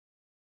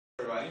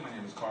everybody. My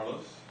name is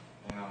Carlos,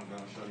 and I'm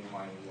going to show you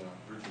my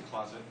virtual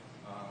closet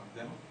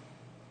demo.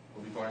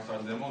 But before I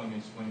start the demo, let me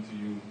explain to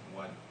you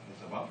what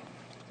it's about.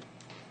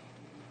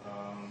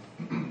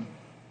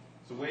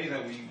 It's a way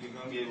that you're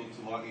going to be able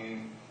to log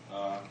in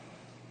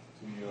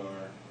to your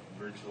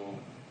virtual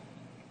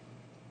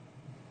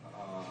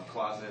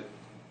closet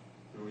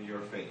through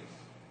your face,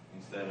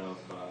 instead of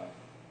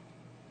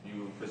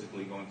you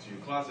physically going to your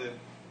closet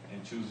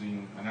and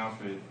choosing an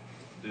outfit.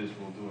 This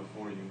will do it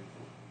for you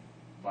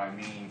by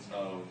means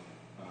of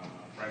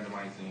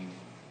randomizing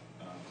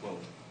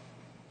clothes.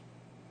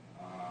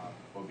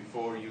 But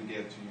before you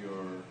get to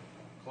your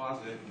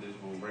closet, this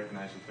will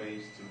recognize your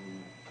face to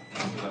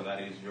make sure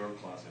that is your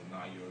closet,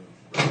 not your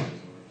relatives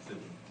or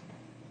siblings.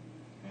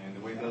 And the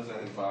way it does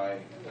that is by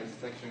face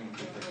detection and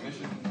face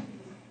recognition,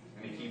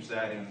 and it keeps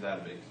that in the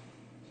database.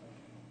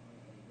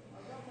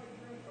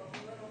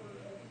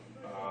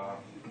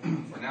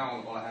 For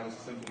now, all I have is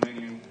a simple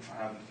menu. I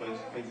have the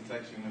face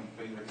detection and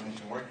face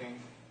recognition working,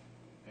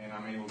 and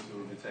I'm able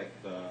to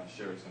detect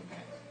shirts and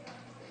pants.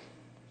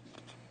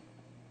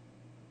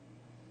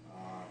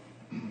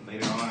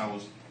 Later on, I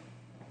was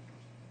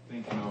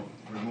thinking of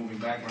removing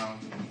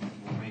backgrounds, which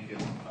will make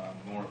it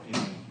more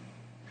appealing,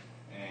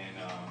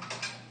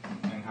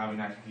 and having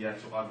the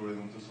actual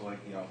algorithm to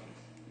select the outfits.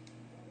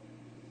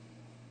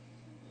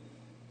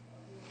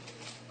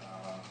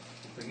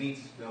 The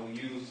techniques that we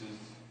use is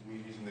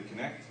we're using the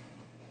Kinect.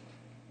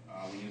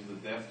 We use the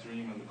depth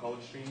stream and the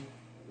color stream.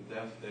 The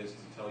depth is to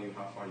tell you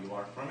how far you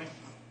are from it,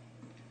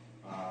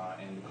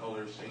 and the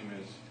color stream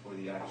is for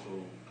the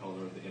actual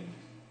color of the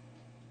image.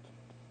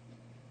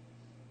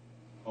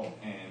 Oh,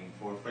 and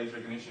for face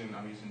recognition,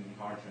 I'm using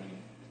the hard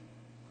training,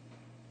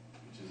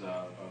 which is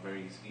a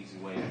very easy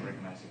way of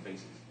recognizing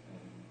faces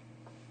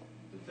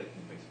and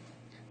detecting faces.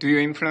 Do you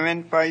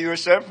implement by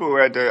yourself,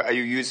 or are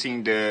you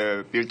using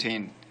the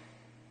built-in,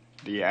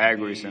 the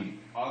algorithm?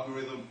 The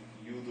algorithm,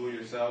 you do it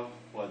yourself,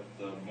 but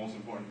the most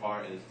important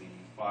part is the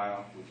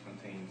file,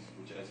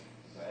 which is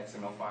the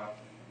XML file,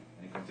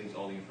 and it contains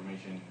all the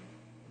information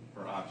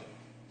per object,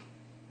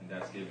 and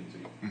that's given to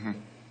you. Mm-hmm.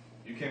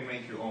 You can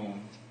make your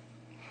own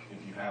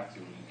if you have to,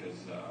 because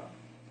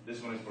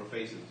this one is for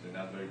faces, and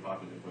that's very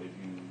popular. But if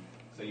you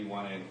say you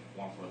wanted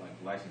one for like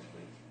license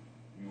plates,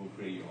 you will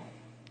create your own.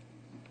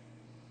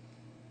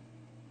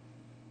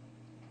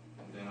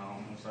 And then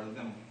I'm going to start the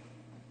demo.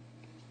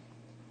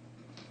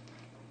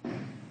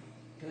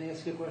 Can I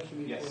ask you a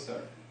question before? Yes,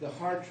 sir. The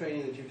hard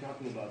training that you're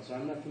talking about, so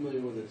I'm not familiar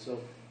with it.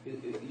 So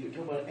you're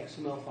talking about an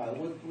XML file.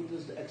 What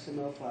does the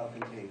XML file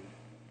contain?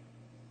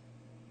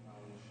 I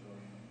will show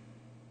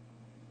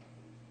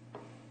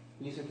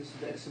you. You said this is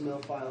the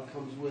XML file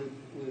comes with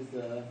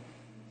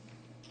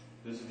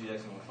This is the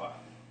XML file.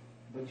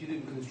 but you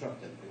didn't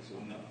construct it. So.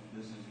 No,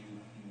 this is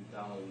you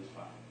download this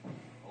file.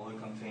 All it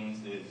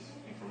contains is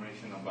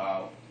information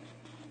about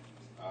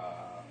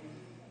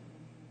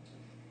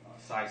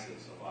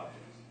sizes of objects.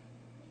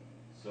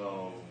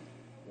 So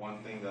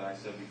one thing that I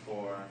said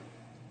before,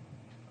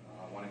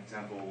 one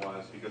example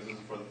was, because this is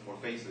for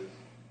faces,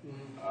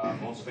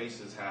 most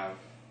faces have,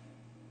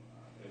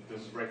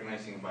 this is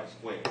recognizing by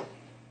square.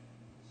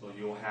 So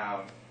you'll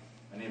have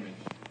an image,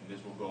 and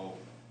this will go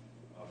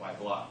by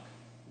block,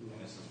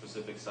 and it's a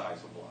specific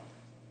size of block.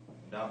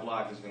 And that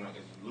block is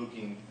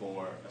looking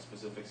for a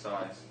specific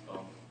size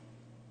of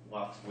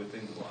blocks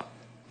within the block.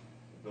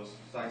 If those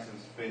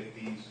sizes fit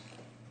these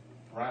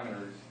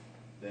parameters,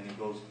 then it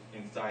goes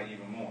inside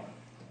even more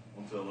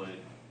until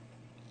it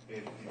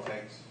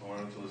detects, or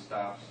until it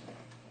stops,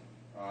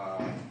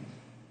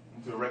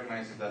 until it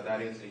recognizes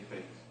that is a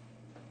face,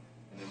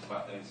 and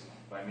it's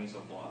by means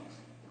of blocks.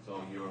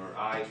 So your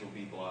eyes will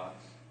be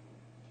blocks,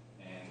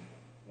 and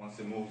once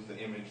it moves the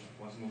image,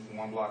 once it moves from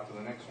one block to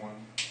the next one,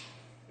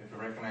 if it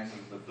recognizes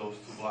that those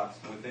two blocks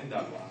within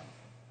that block,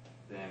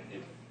 then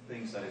it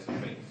thinks that it's a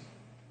face,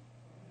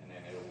 and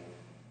then it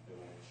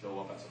will show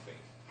up as a face.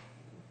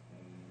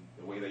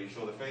 The way that you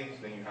show the face,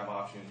 then you have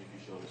options if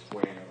you show the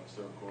square or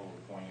circle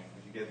or point,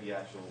 but you get the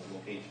actual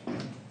location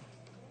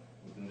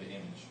within the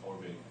image or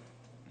video.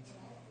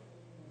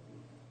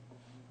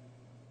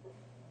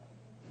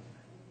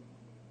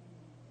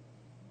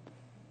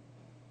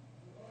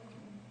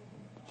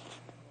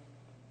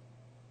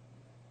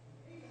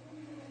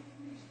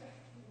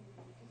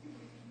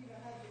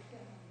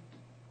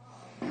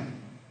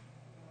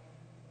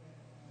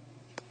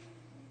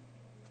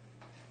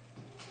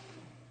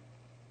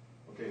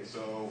 Okay,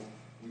 so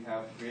we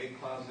have create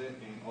closet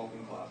and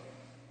open closet.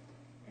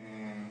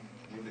 And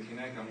with the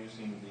Kinect, I'm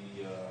using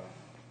the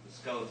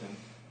skeleton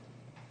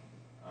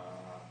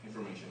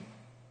information,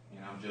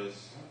 and I'm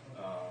just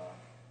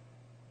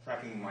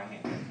tracking my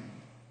hand.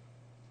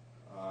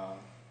 I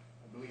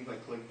believe I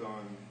clicked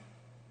on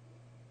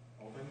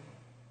open.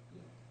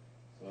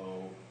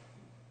 So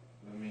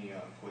let me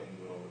quit and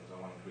do it over, because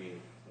I want to create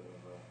instead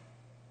of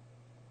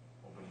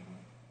opening.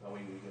 That way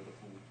we get the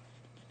full.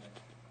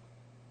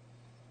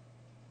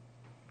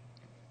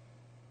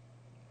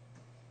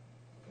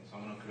 So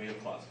I'm going to create a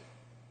closet.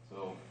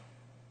 So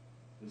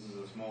this is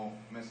a small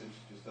message,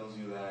 just tells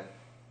you that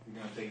you're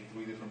going to to take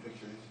 3 different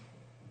pictures.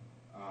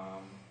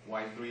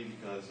 Why 3?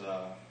 Because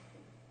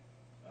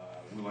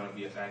we want to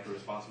be as accurate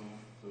as possible.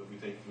 So if you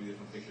take 3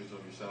 different pictures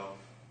of yourself,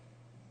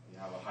 you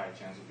have a higher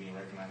chance of being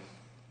recognized.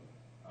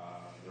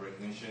 The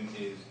recognition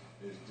is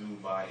due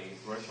by a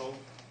threshold,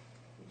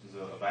 which is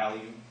a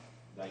value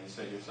that you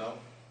set yourself.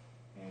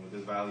 And with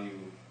this value,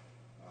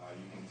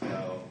 you can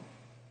tell,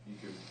 you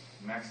could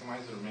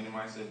maximize it or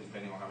minimize it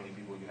depending on how many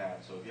people you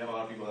have. So if you have a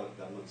lot of people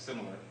that look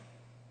similar,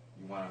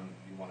 you want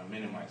to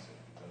minimize it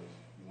because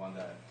you want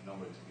that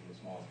number to be as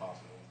small as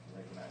possible to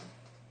recognize.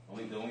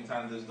 The only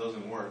time this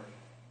doesn't work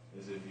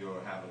is if you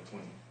have a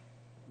twin,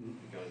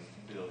 because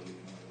you look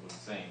the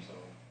same. So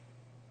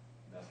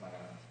that's not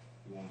gonna,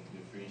 you won't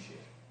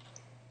differentiate.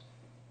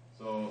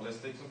 So let's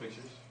take some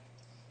pictures.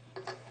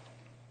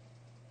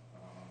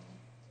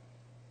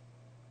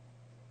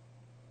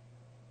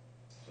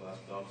 So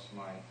that's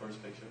my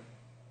first picture.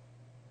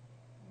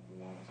 I'll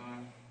do one more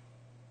time.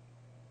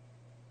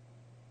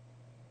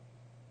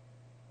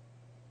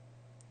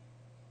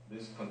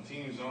 This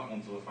continues on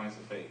until it finds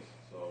the face.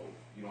 So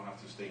you don't have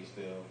to stay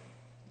still,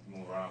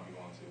 move around if you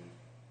want to,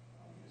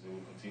 because it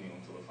will continue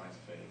until it finds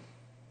the face.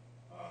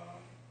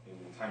 It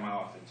will time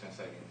out after 10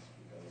 seconds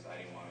because I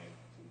didn't want it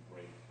to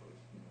break or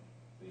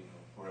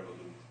forever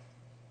loop.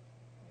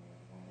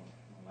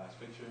 One last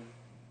picture.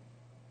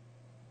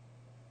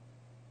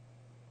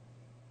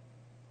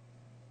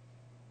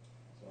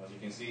 So as you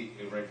can see,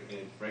 it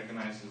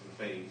recognizes the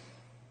face,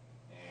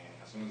 and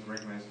as soon as it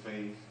recognizes the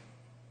face,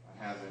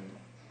 I have them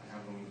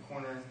in the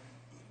corner,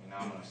 and now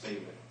I'm going to save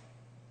it.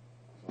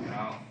 So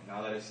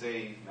now that it's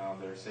saved, now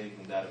they're saved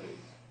in the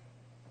database.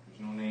 There's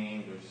no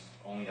name, there's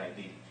only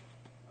ID.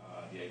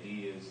 The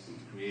ID is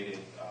created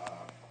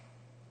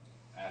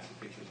as the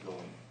picture's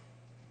going,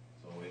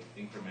 so it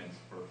increments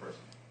per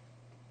person.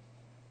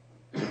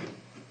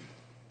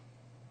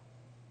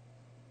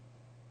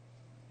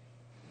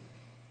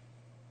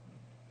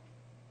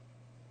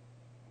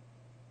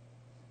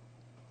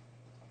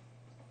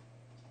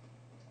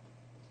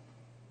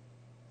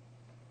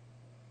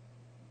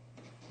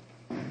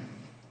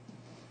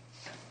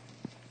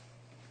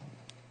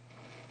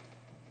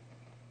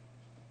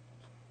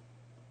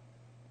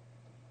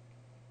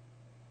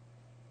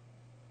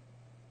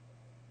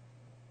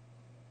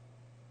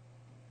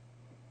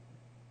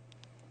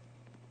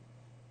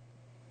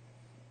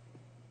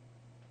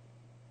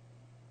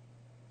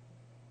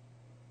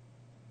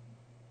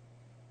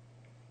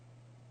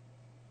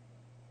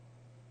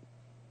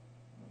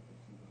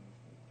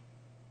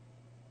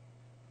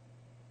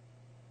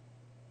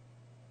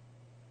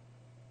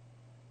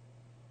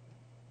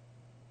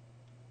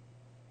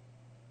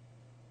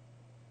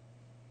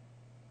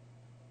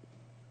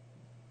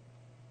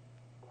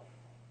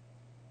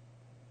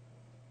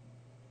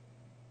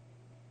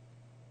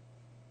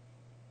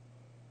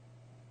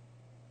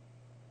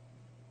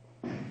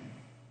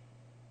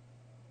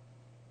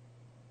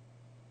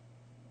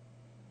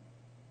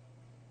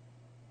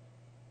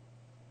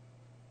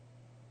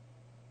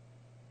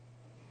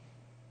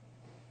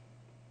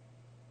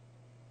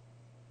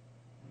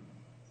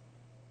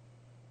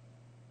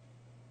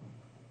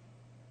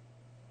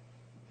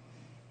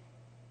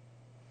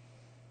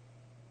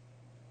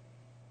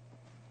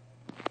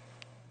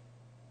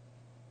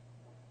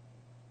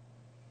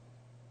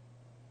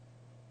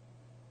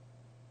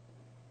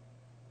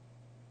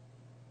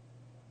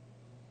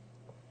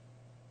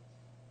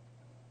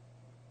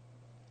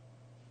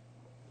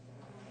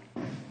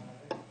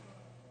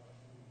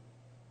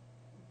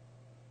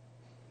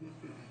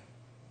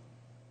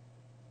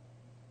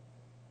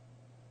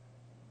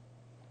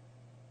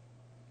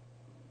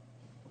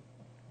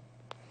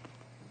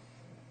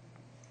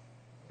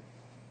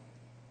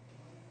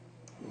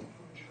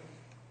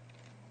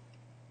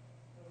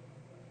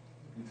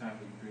 Time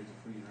for the computer to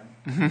free, right?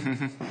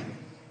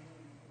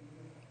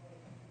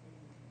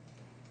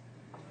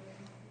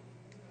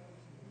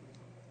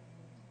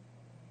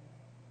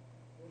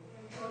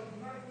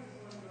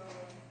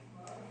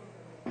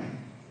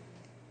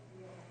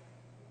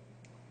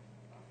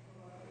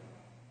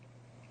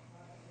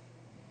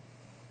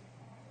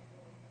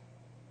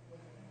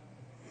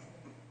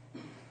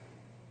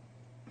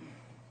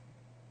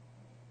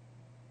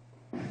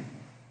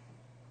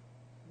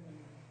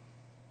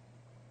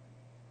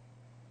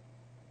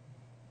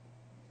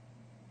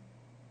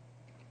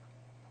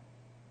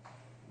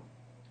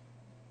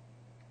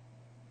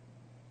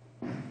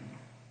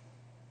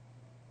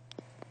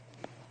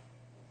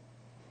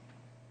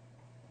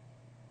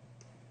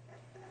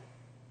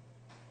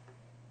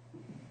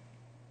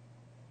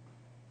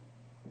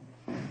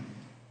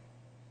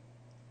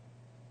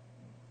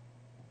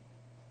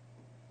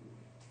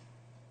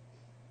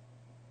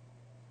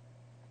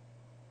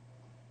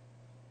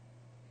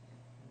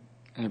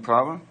 Any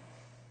problem?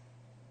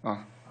 Oh. I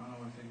don't know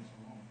why it's taking so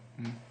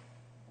long.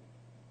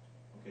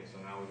 Okay, so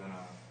now we're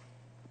gonna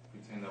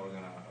pretend that we're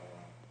gonna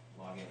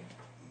log in.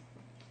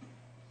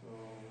 So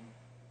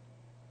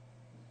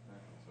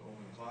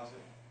open the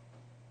closet.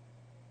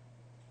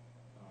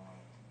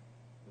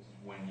 This is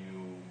when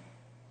you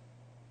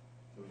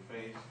do your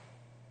face.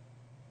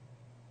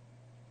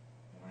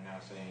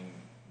 not saying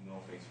no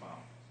face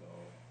found. So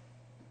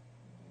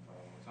let me try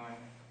one more time.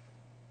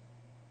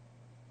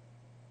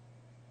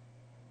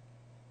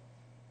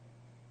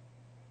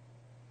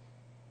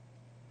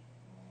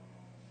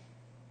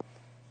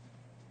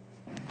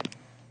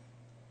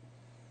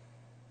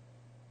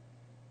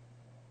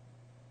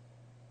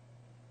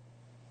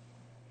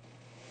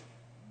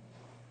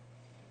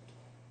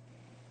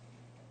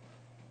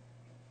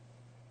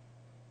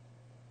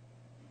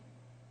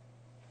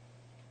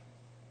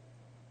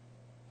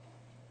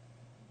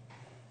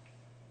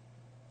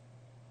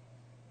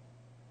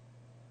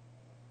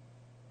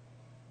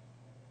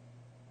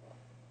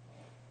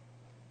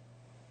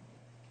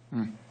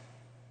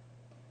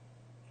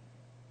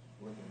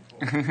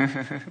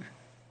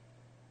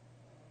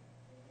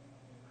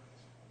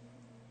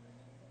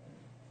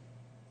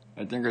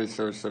 I think it's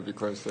also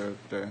because of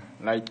the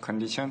light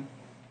condition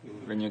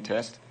when you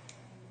test.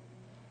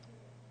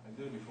 I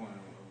did it before and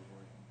it was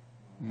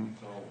working.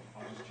 So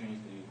I'll just change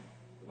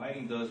the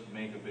lighting does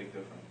make a big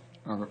difference.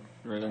 Oh,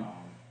 really?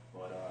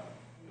 But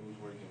it was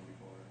working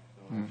before.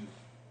 So it's just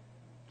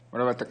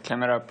What about the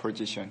camera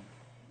position?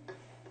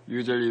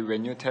 Usually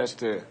when you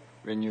test,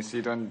 when you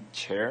sit on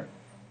chair,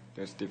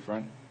 that's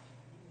different.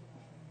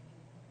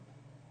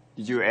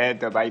 Did you add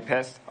the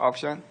bypass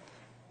option?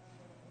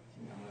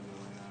 I'm gonna do it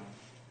right now.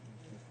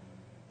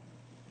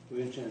 We're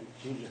going to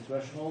change the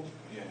threshold.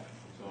 Yeah.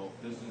 So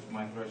this is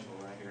my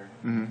threshold right here.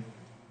 Mm-hmm.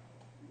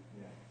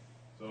 Yeah.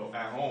 So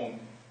at home,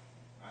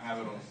 I have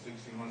it on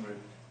 1600,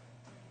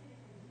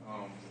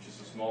 which is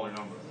a smaller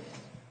number.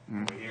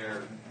 Over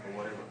here, or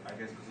whatever, I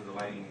guess because of the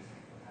lighting,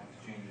 I have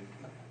to change it.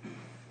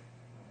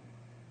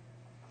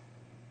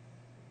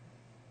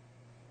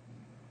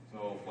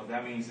 So what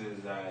that means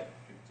is that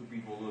if two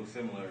people look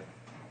similar,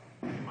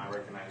 they might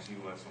recognize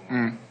you as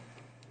someone else.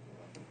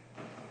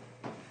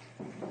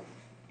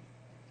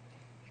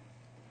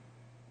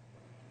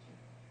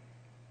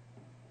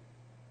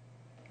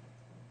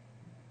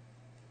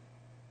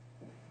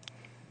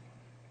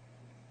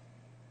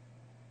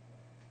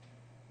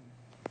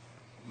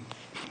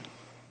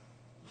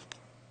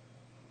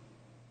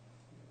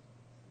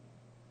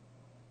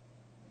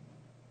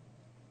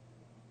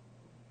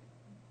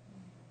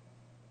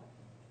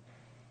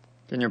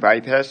 Can you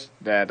bypass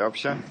that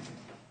option?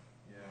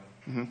 Yeah.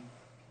 Mm-hmm. Okay,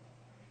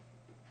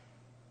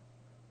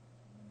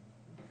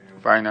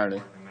 Finally.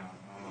 working now.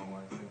 I don't know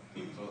why it's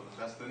there. So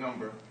that's the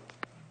number.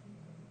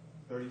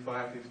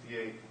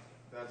 3558.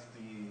 That's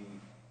the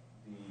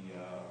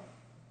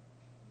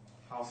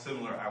how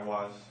similar I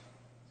was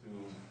to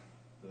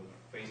the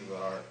faces that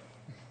are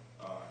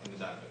in the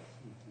database.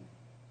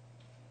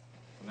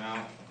 So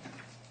now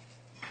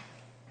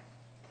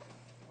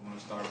I'm going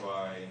to start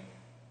by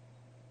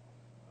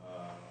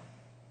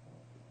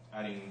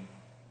adding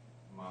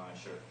my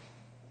shirt.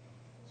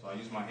 So I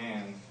use my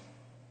hands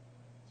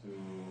to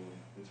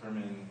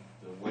determine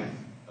the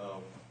width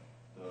of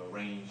the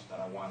range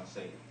that I want to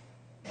save.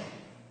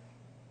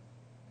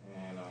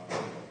 And so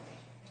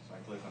I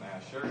click on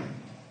Add Shirt.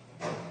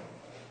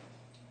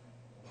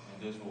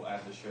 And this will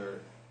add the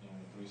shirt in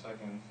 3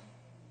 seconds.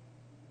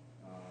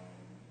 So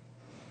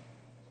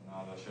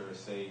now the shirt is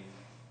saved.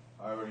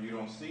 However, you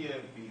don't see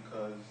it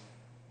because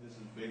this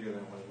is bigger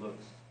than what it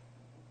looks.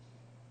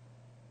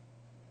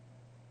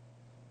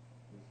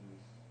 It's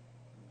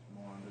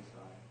more on this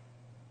side.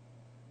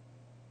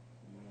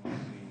 You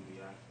won't see the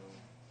actual.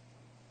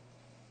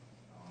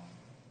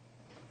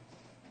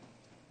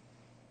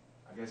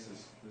 I guess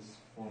this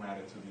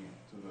formatted to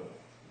the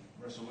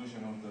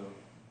resolution of the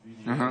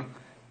VGA. Mm-hmm.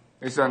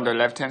 It's on the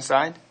left-hand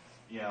side?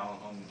 Yeah,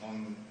 on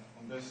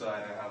this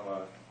side I have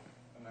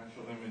an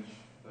actual image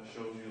that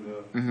shows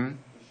you the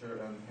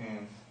shirt and the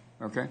pants.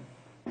 Okay.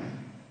 I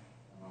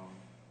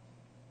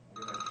guess I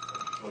can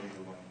show you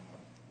the one.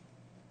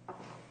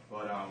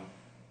 But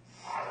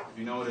if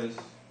you notice,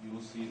 you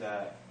will see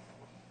that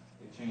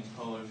it changed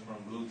colors from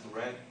blue to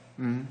red.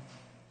 Mm-hmm.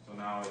 So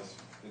now it's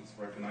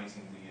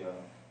recognizing the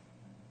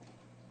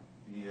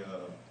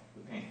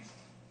pants.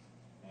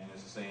 And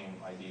it's the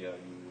same idea.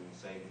 You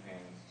save the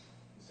pants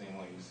the same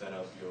way you set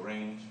up your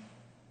range.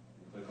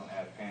 You click on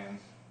Add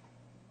Pans,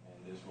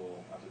 and this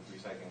will, after 3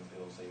 seconds, it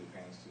will save the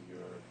pans to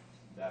your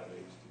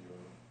database, to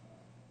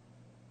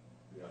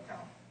your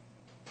account.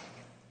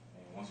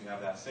 And once you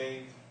have that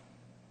saved,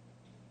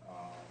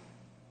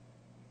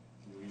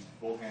 you use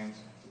both hands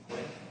to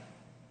click.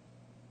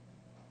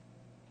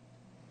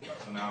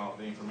 So now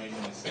the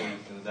information is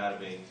saved in the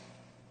database,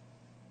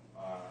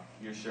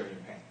 your shirt and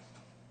your pants.